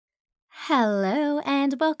Hello,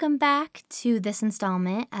 and welcome back to this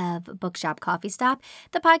installment of Bookshop Coffee Stop,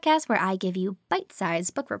 the podcast where I give you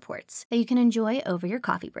bite-sized book reports that you can enjoy over your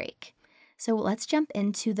coffee break. So let's jump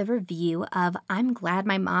into the review of I'm Glad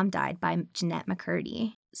My Mom Died by Jennette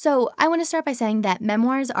McCurdy. So I want to start by saying that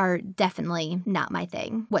memoirs are definitely not my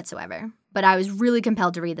thing whatsoever. But I was really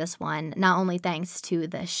compelled to read this one, not only thanks to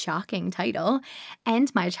the shocking title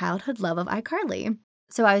and my childhood love of iCarly.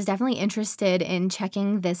 So I was definitely interested in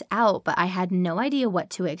checking this out, but I had no idea what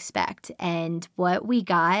to expect. And what we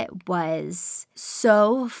got was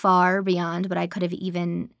so far beyond what I could have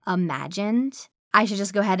even imagined. I should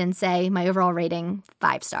just go ahead and say my overall rating,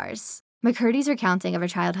 5 stars. McCurdy's recounting of her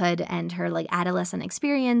childhood and her adolescent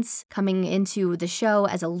experience, coming into the show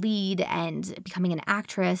as a lead and becoming an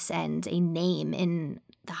actress and a name in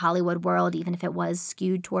the Hollywood world, even if it was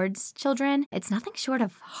skewed towards children, it's nothing short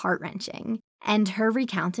of heart-wrenching. And her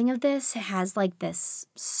recounting of this has this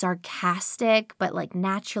sarcastic but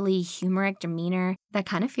naturally humoric demeanor that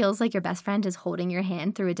kind of feels like your best friend is holding your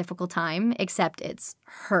hand through a difficult time, except it's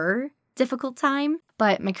her difficult time.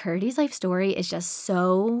 But McCurdy's life story is just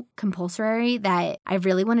so compulsory that I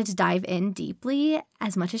really wanted to dive in deeply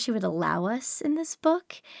as much as she would allow us in this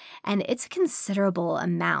book. And it's a considerable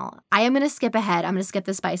amount. I am going to skip ahead. I'm going to skip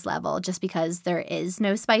the spice level just because there is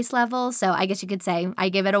no spice level. So I guess you could say I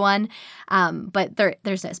give it a 1, but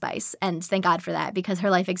there's no spice. And thank God for that, because her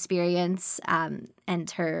life experience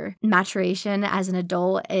and her maturation as an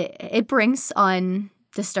adult, it brings on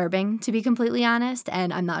disturbing, to be completely honest,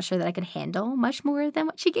 and I'm not sure that I could handle much more than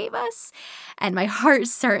what she gave us. And my heart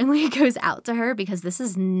certainly goes out to her because this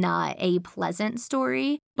is not a pleasant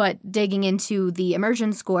story. But digging into the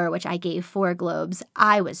immersion score, which I gave 4 globes,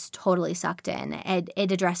 I was totally sucked in.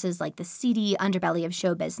 It addresses the seedy underbelly of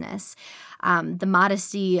show business, the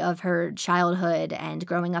modesty of her childhood and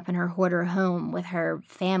growing up in her hoarder home with her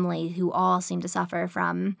family who all seem to suffer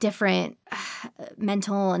from different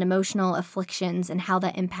mental and emotional afflictions and how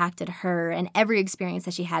that impacted her and every experience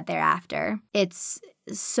that she had thereafter. It's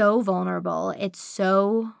so vulnerable. It's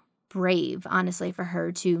so brave, honestly, for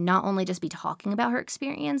her to not only just be talking about her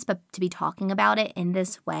experience, but to be talking about it in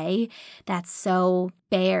this way that's so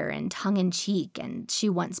bare and tongue-in-cheek. And she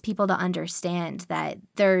wants people to understand that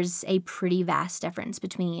there's a pretty vast difference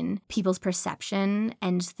between people's perception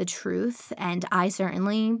and the truth. And I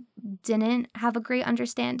certainly didn't have a great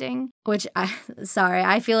understanding, which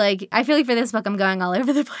I feel like for this book I'm going all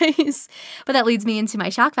over the place. But that leads me into my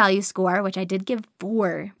shock value score, which I did give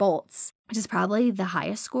 4 bolts, which is probably the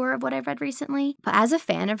highest score of what I've read recently. But as a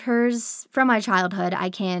fan of hers from my childhood, I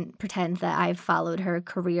can't pretend that I've followed her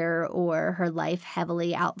career or her life heavily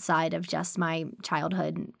outside of just my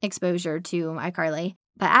childhood exposure to iCarly.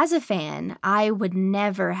 But as a fan, I would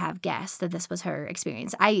never have guessed that this was her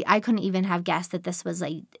experience. I couldn't even have guessed that this was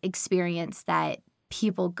an experience that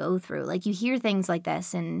people go through. You hear things like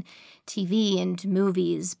this in TV and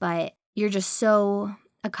movies, but you're just so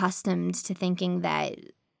accustomed to thinking that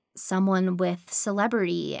someone with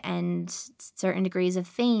celebrity and certain degrees of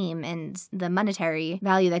fame and the monetary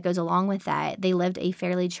value that goes along with that, they lived a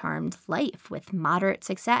fairly charmed life with moderate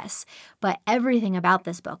success. But everything about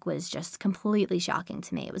this book was just completely shocking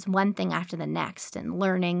to me. It was one thing after the next, and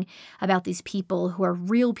learning about these people who are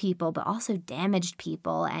real people, but also damaged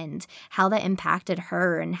people, and how that impacted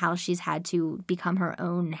her and how she's had to become her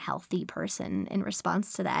own healthy person in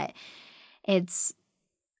response to that. It's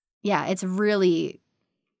really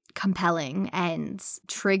compelling and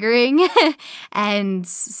triggering and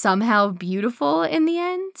somehow beautiful in the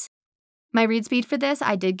end. My read speed for this,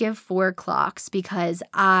 I did give 4 clocks because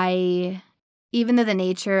even though the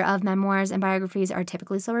nature of memoirs and biographies are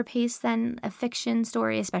typically slower paced than a fiction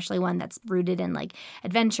story, especially one that's rooted in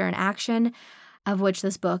adventure and action, of which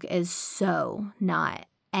this book is so not.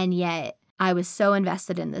 And yet I was so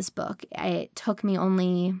invested in this book. It took me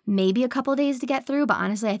only maybe a couple days to get through, but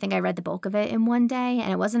honestly, I think I read the bulk of it in one day,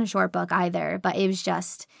 and it wasn't a short book either, but it was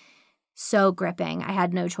just so gripping. I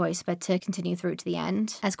had no choice but to continue through to the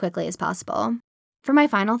end as quickly as possible. For my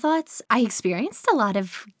final thoughts, I experienced a lot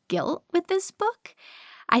of guilt with this book.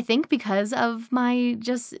 I think because of my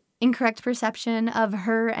just incorrect perception of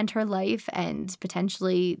her and her life, and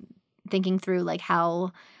potentially thinking through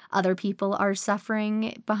how other people are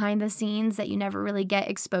suffering behind the scenes that you never really get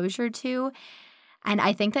exposure to. And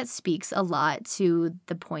I think that speaks a lot to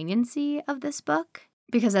the poignancy of this book,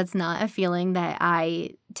 because that's not a feeling that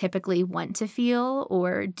I typically want to feel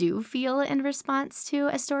or do feel in response to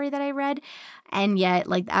a story that I read. And yet,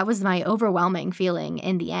 that was my overwhelming feeling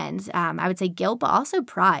in the end. I would say guilt, but also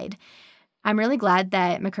pride. I'm really glad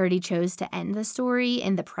that McCurdy chose to end the story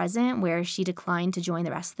in the present, where she declined to join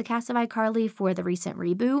the rest of the cast of iCarly for the recent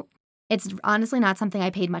reboot. It's honestly not something I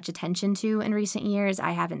paid much attention to in recent years.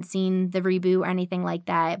 I haven't seen the reboot or anything like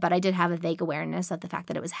that, but I did have a vague awareness of the fact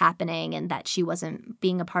that it was happening and that she wasn't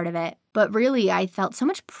being a part of it. But really, I felt so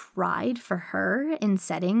much pride for her in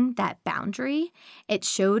setting that boundary. It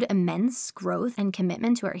showed immense growth and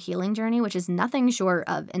commitment to her healing journey, which is nothing short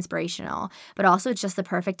of inspirational, but also it's just the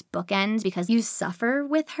perfect bookend because you suffer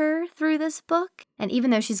with her through this book. And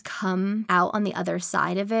even though she's come out on the other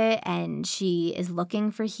side of it and she is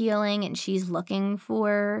looking for healing and she's looking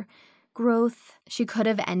for growth, she could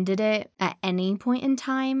have ended it at any point in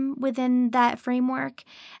time within that framework,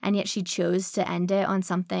 and yet she chose to end it on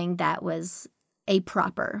something that was a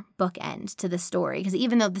proper bookend to the story. Because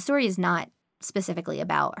even though the story is not specifically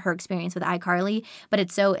about her experience with iCarly, but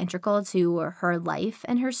it's so integral to her life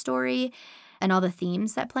and her story and all the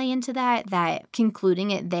themes that play into that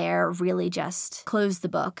concluding it there really just closed the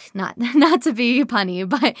book. Not to be punny,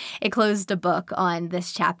 but it closed a book on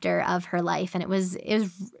this chapter of her life. And it was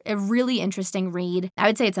a really interesting read. I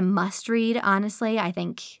would say it's a must read, honestly. I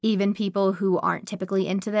think even people who aren't typically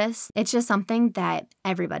into this, it's just something that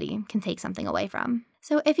everybody can take something away from.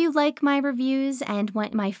 So if you like my reviews and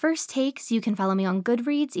want my first takes, you can follow me on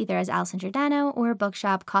Goodreads, either as Allison Giordano or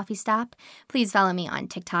Bookshop Coffee Stop. Please follow me on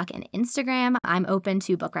TikTok and Instagram. I'm open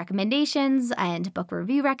to book recommendations and book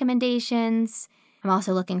review recommendations. I'm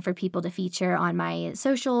also looking for people to feature on my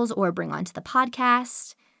socials or bring onto the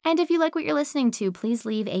podcast. And if you like what you're listening to, please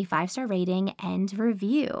leave a 5-star rating and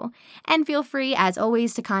review. And feel free, as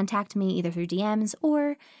always, to contact me either through DMs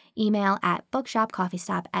or email at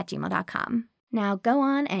bookshopcoffeestop@gmail.com. Now go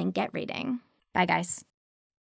on and get reading. Bye, guys.